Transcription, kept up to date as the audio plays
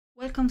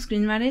Welcome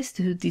screenwriters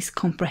to this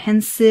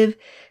comprehensive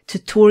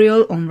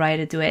tutorial on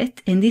WriterDuet.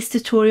 In this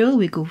tutorial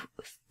we go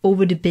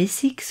over the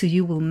basics so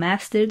you will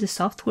master the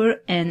software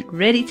and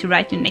ready to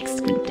write your next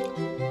screenplay.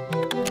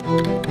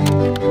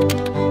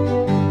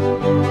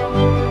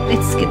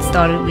 Let's get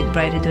started with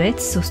WriterDuet.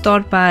 So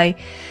start by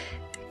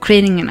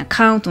creating an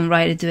account on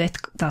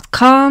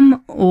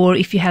WriterDuet.com, or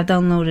if you have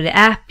downloaded the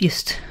app,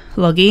 just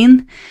log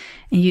in.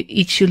 And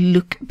it should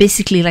look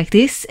basically like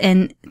this.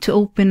 And to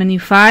open a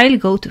new file,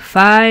 go to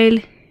File,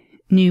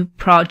 New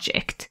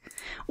Project.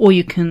 Or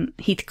you can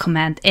hit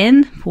Command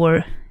N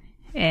for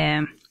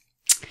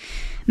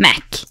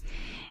Mac.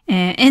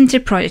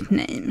 Enter project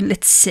name.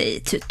 Let's say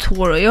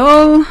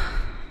tutorial.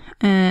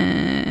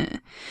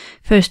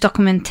 First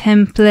document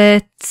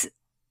template.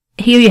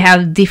 Here you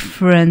have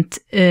different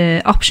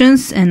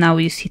options. And now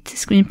we just hit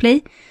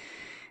Screenplay.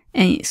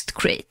 And just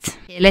create.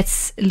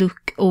 Let's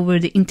look over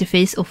the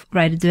interface of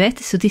WriterDuet.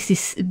 So this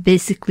is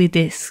basically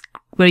this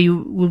where you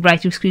will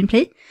write your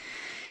screenplay.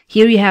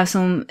 Here you have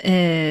some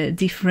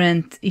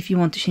different, if you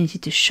want to change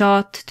it to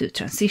shot, to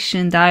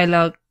transition,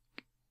 dialogue,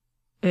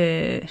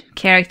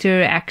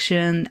 character,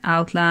 action,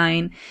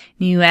 outline,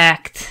 new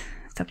act,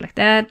 stuff like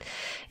that.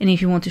 And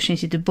if you want to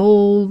change it to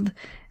bold,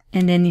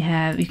 and then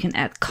you can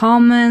add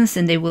comments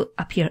and they will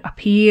appear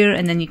up here,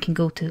 and then you can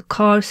go to the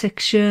card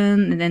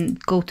section and then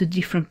go to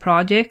different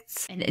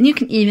projects. And then you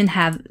can even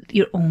have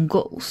your own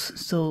goals.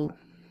 So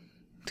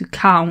to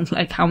count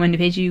like how many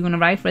pages you're going to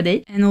write for a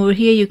day. And over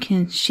here you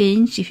can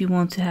change if you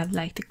want to have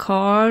like the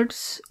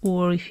cards,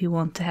 or if you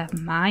want to have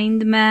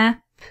mind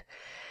map.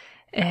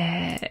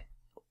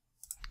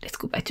 Let's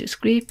go back to the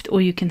script,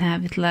 or you can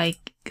have it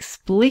like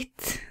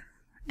split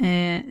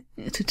to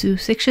 2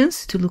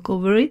 sections to look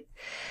over it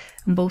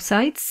on both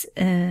sides,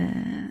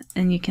 and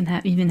you can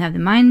even have the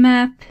mind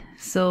map.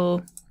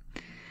 So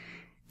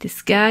the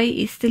sky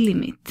is the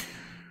limit.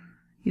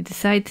 You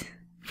decide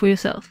for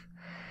yourself,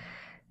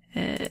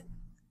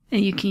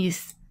 and you can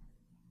just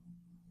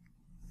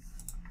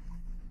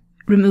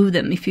remove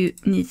them if you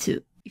need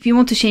to. If you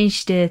want to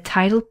change the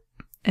title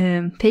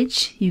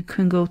page, you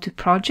can go to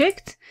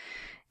Project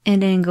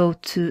and then go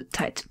to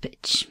Title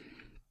page.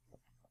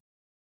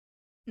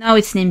 Now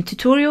it's named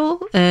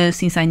Tutorial,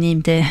 since I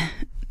named the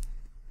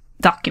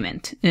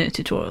document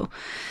tutorial,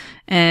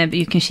 but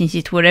you can change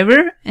it to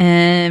whatever.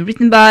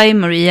 Written by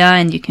Maria,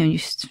 and you can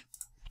just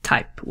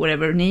type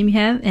whatever name you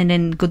have, and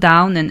then go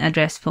down and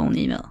address, phone,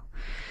 email.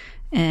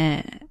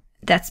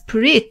 That's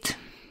pretty it.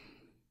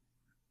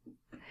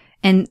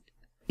 And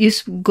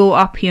just go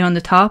up here on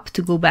the top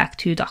to go back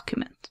to your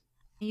document.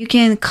 You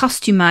can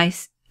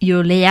customize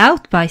your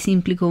layout by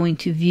simply going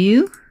to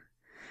View,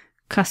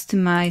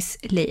 Customize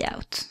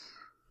Layout,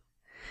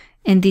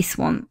 and this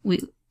one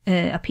will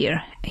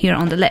appear here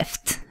on the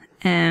left.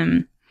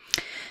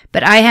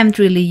 But I haven't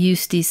really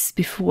used this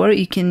before.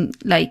 You can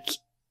like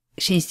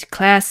change to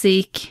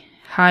classic,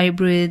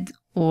 hybrid,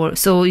 or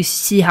so you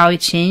see how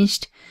it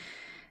changed.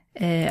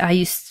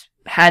 I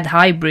had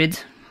hybrid,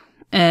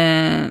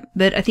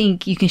 but I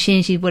think you can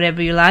change it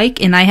whatever you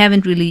like, and I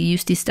haven't really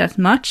used this that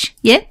much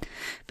yet,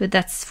 but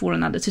that's for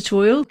another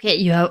tutorial. Okay,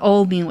 you have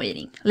all been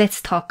waiting.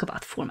 Let's talk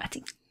about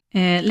formatting.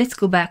 Let's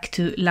go back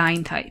to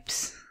line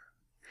types,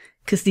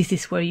 because this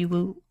is where you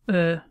will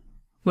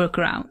work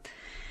around.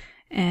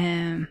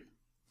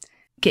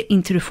 Get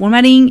into the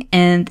formatting,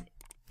 and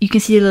you can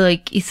see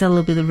like it's a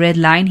little bit of red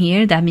line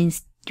here. That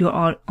means you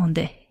are on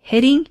the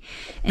heading,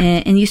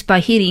 and just by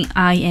hitting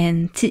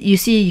INT, you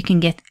see you can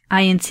get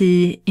INT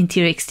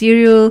interior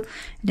exterior,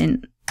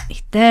 then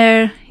hit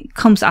there, it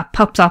comes up,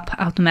 pops up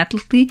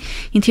automatically,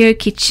 interior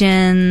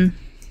kitchen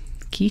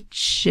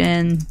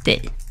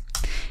day,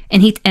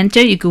 and hit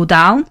enter. You go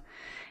down,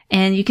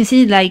 and you can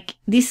see like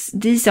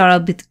these are a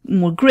bit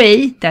more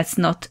gray. That's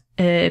not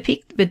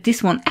picked, but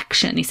this one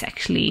action is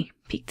actually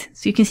picked.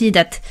 So you can see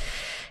that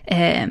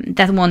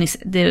that one is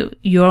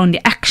you're on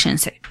the action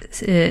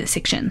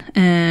section.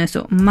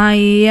 So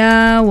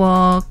Maya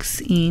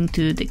walks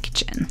into the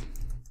kitchen.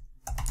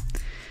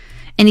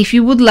 And if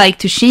you would like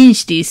to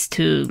change this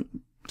to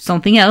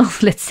something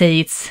else, let's say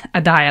it's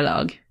a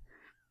dialogue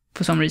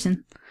for some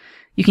reason,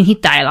 you can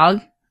hit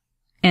dialogue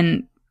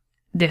and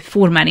the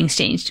formatting's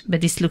changed.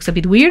 But this looks a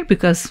bit weird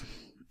because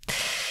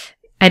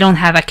I don't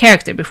have a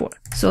character before.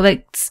 So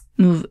let's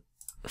move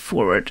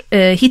forward.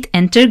 Hit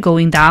enter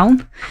going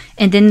down,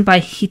 and then by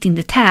hitting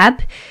the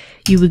tab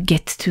you will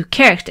get to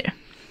character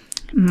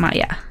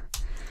Maya,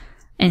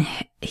 and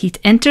hit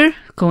enter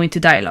going to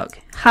dialogue.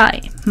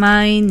 Hi,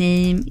 my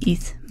name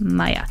is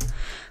Maya.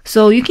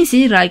 So you can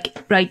see like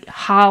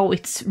how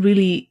it's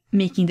really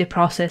making the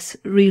process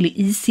really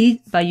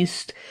easy by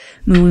just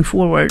moving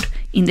forward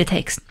in the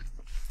text.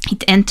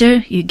 Hit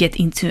enter, you get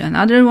into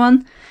another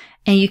one,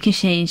 and you can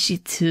change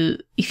it to,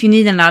 if you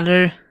need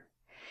another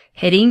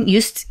heading,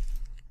 just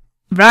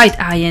write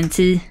INT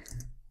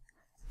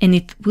and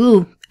it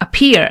will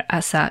appear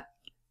as a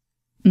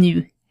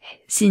new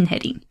scene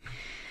heading.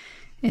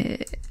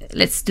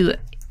 Let's do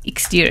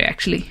exterior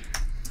actually.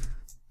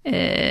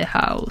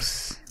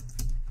 House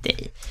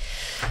day.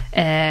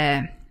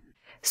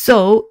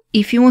 So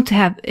if you want to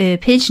have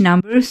page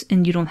numbers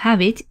and you don't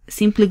have it,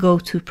 simply go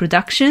to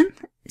production,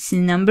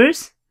 scene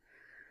numbers,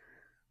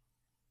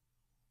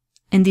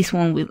 and this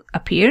one will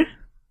appear.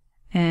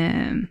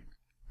 And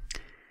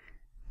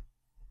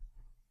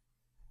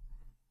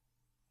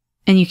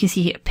you can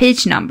see here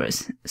page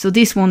numbers. So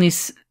this one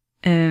is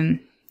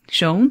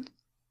shown,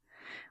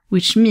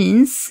 which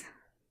means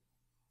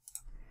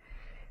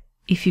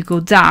if you go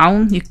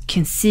down, you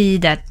can see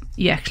that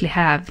you actually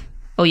have,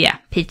 oh yeah,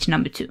 page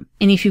number 2.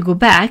 And if you go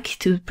back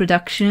to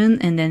production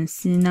and then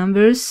scene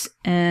numbers,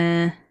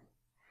 you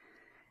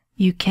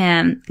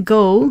can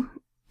go,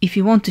 if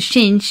you want to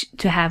change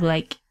to have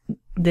like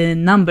the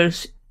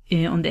numbers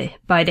on the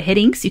by the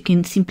headings, you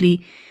can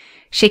simply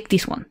check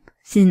this one,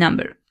 scene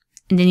number.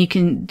 And then you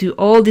can do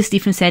all these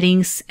different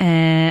settings.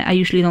 I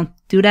usually don't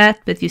do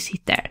that, but just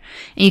hit there.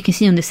 And you can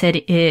see on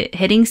the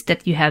headings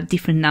that you have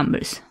different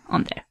numbers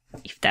on there,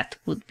 if that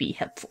would be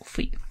helpful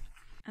for you.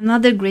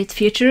 Another great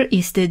feature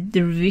is the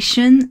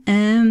revision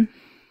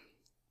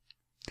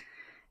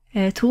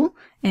tool.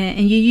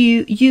 And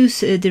you use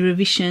the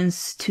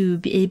revisions to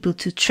be able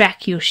to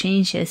track your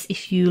changes.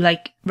 If you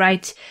like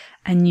write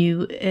a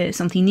new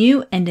something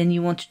new and then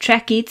you want to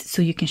track it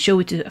so you can show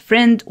it to a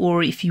friend,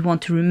 or if you want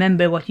to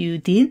remember what you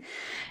did,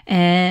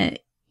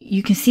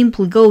 you can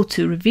simply go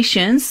to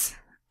revisions,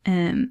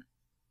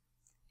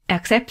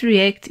 accept,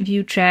 react,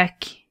 view,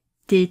 track,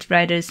 date,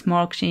 writers,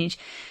 mark, change.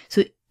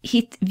 So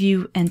hit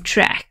view and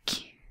track,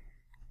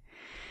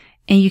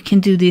 and you can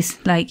do this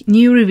like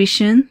new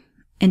revision,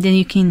 and then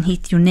you can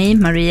hit your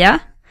name,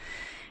 Maria,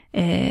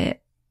 and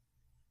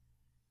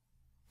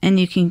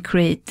you can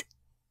create.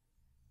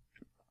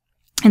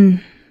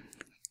 And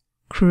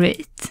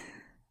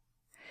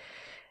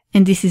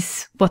this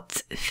is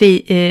what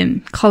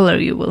color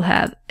you will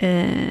have.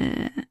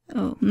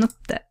 Oh, not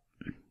that.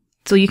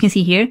 So you can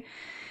see here.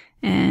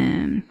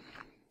 Then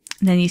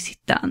you sit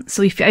down.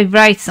 So if I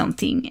write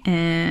something,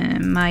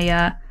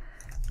 Maya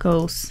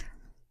goes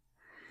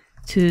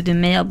to the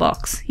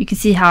mailbox, you can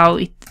see how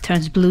it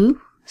turns blue.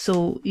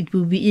 So it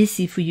will be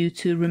easy for you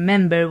to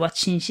remember what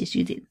changes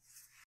you did.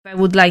 If I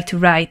would like to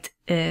write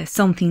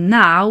something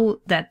now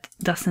that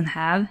doesn't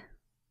have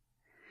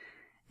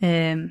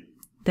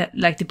that,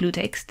 like the blue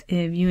text,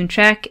 view and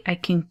track, I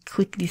can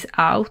click this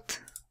out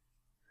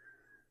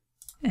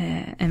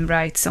and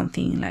write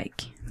something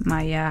like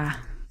Maya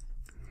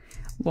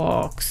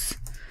walks.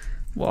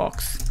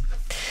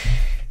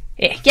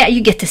 Yeah,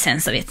 you get the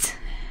sense of it.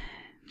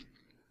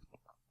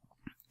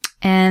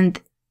 And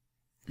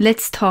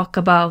let's talk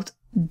about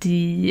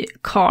the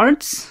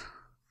cards.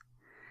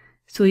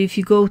 So if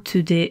you go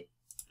to the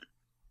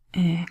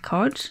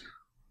cards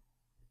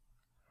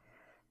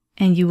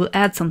and you will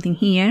add something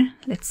here,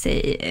 let's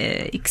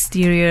say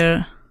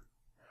exterior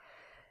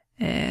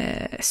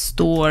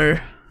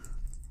store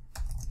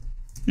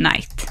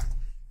night.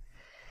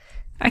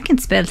 I can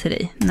spell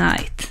today,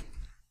 night.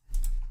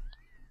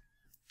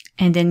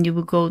 And then you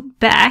will go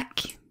back.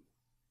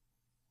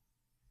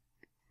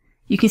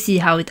 You can see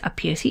how it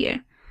appears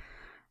here.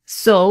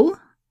 So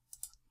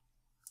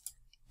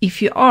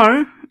if you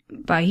are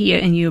by here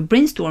and you're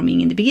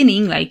brainstorming in the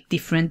beginning, like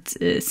different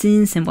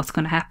scenes and what's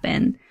going to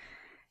happen,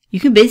 you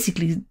can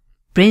basically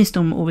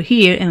brainstorm over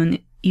here and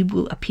it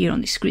will appear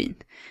on the screen.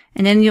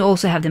 And then you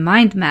also have the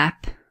mind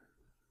map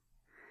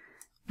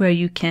where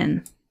you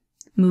can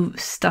move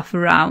stuff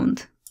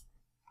around.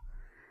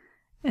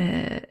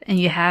 And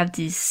you have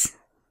these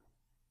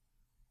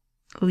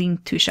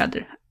linked to each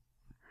other.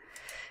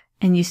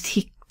 And you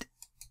hit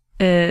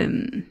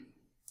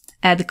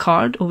add a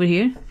card over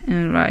here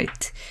and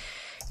write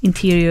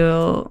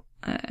interior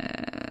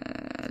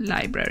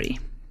library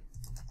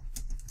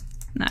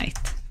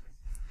night.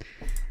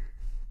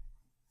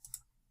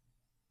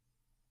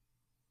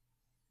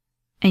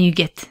 And you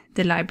get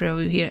the library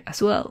over here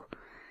as well.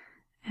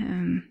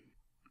 And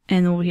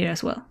over here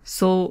as well.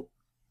 So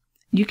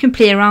you can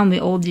play around with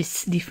all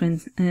these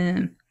different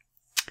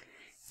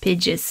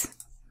pages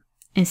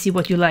and see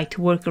what you like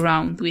to work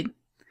around with.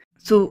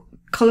 So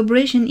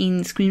collaboration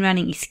in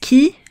screenwriting is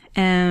key,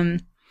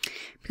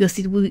 because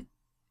it will,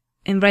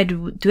 and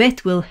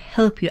WriterDuet will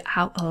help you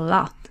out a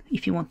lot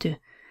if you want to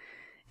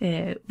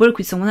work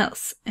with someone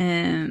else.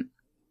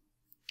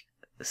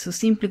 So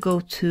simply go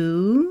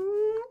to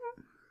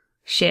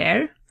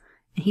share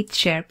and hit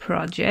share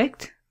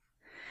project,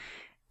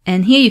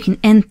 and here you can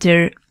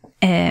enter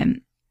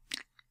an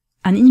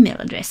email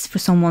address for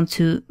someone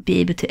to be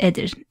able to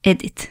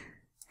edit.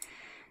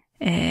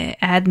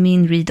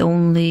 Admin, read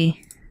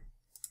only.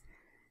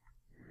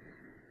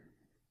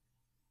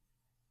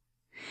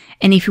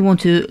 And if you want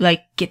to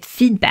like get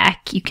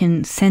feedback, you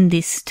can send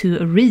this to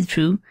a read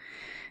through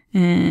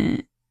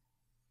and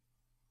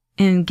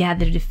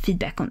gather the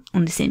feedback on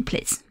the same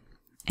place.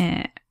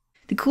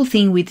 The cool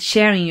thing with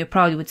sharing your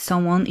project with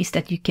someone is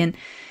that you can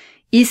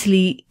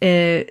easily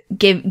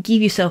give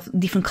yourself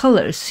different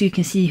colors, so you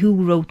can see who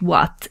wrote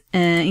what.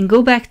 And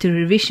go back to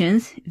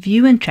revisions,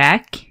 view and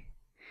track,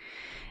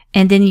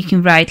 and then you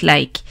can write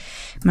like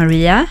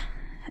Maria,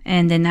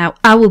 and then now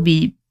I will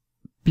be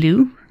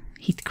blue.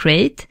 hit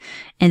create,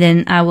 and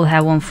then I will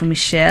have one for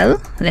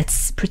Michelle.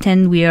 Let's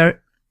pretend we are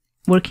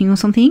working on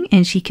something,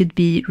 and she could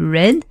be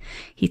red.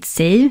 Hit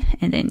save,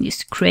 and then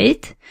just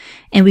create,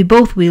 and we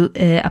both will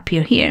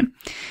appear here.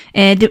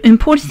 The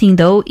important thing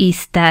though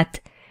is that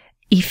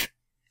if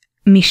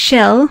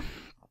Michelle,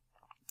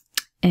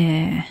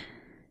 I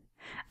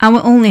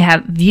will only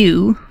have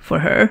view for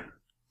her,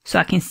 so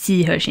I can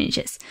see her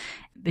changes,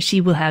 but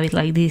she will have it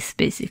like this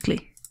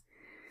basically.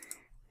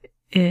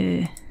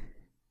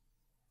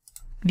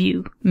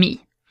 View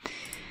me.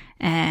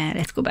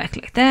 Let's go back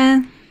like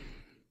that.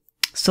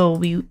 So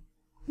we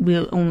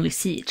will only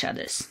see each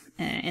other's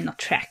and not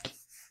track,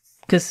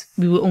 because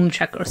we will only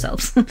track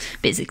ourselves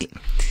basically.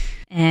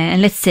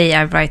 And let's say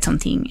I write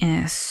something,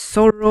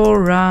 sorrow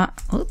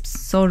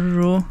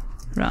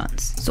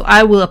runs. So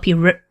I will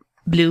appear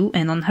blue,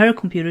 and on her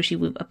computer she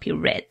will appear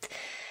red,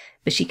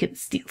 but she can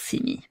still see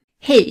me.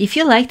 Hey, if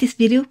you like this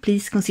video,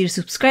 please consider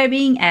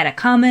subscribing, add a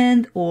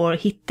comment, or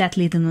hit that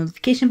little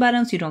notification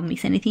button so you don't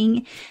miss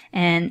anything.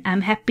 And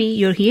I'm happy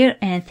you're here,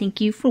 and thank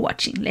you for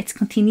watching. Let's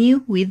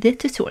continue with the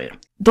tutorial.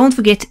 Don't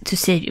forget to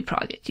save your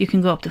project. You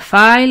can go up to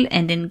File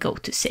and then go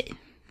to Save,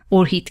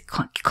 or hit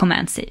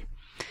Command Save.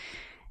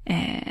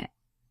 And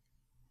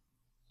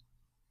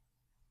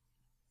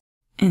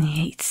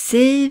hit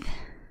Save.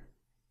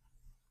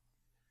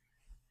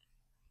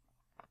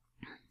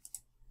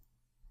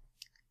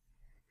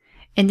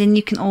 And then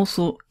you can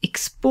also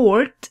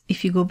export.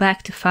 If you go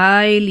back to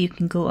File, you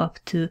can go up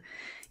to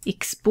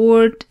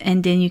Export,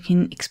 and then you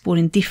can export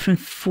in different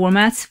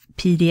formats,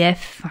 PDF,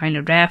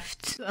 Final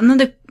Draft.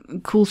 Another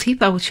cool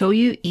tip I will show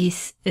you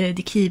is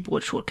the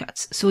keyboard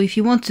shortcuts. So if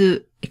you want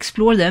to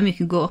explore them, you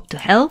can go up to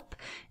Help,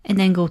 and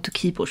then go to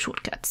Keyboard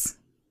Shortcuts.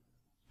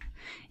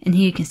 And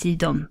here you can see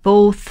them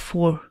both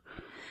for,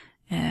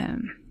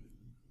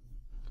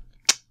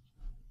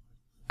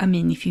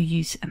 if you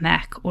use a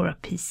Mac or a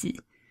PC.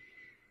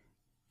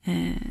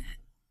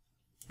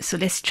 So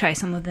let's try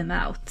some of them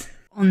out.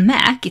 On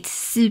Mac, it's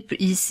super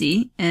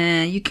easy.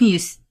 You can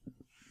use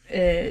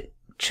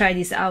try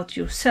this out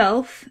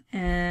yourself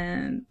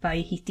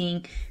by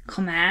hitting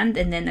Command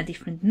and then a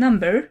different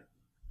number.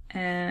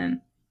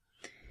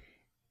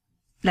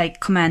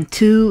 Like Command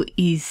 2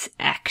 is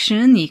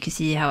action. You can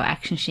see how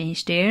action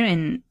changed there.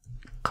 And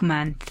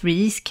Command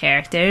 3 is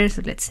character.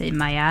 So let's say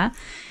Maya.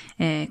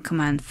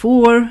 Command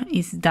 4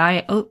 is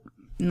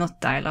not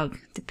dialogue.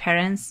 The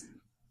parents.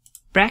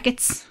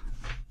 Brackets.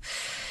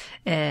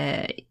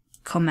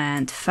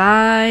 Command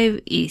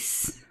 5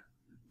 is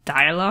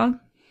dialogue.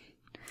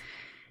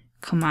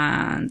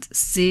 Command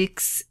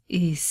 6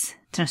 is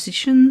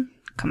transition.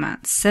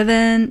 Command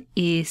 7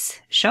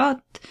 is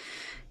shot.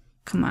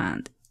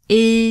 Command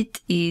 8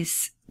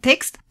 is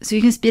text. So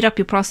you can speed up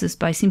your process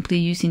by simply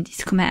using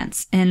these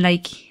commands. And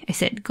like I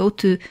said, go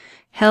to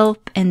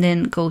Help and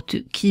then go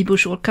to Keyboard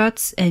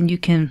Shortcuts, and you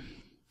can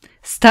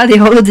study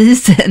all of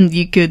these. And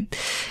you could,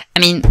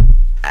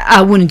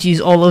 I wouldn't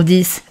use all of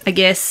these, I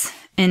guess.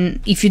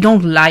 And if you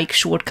don't like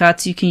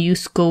shortcuts, you can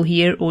go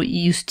here or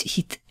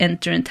hit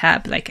Enter and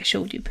Tab like I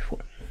showed you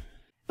before.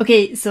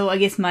 Okay, so I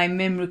guess my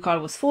memory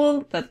card was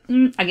full, but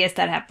I guess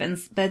that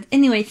happens. But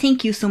anyway,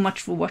 thank you so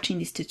much for watching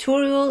this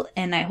tutorial,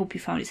 and I hope you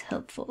found this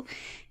helpful.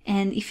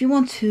 And if you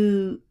want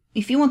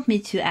me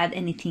to add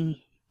anything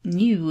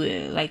new,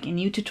 like a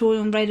new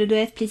tutorial on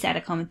WriterDuet, please add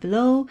a comment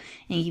below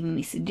and give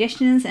me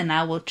suggestions, and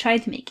I will try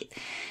to make it.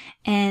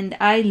 And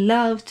I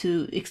love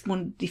to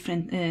explore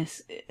different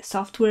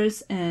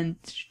softwares and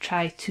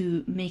try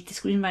to make the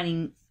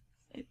screenwriting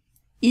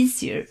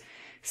easier.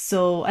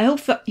 So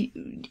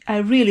I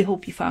really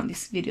hope you found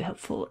this video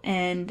helpful,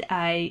 and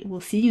I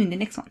will see you in the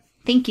next one.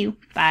 Thank you.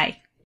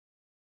 Bye.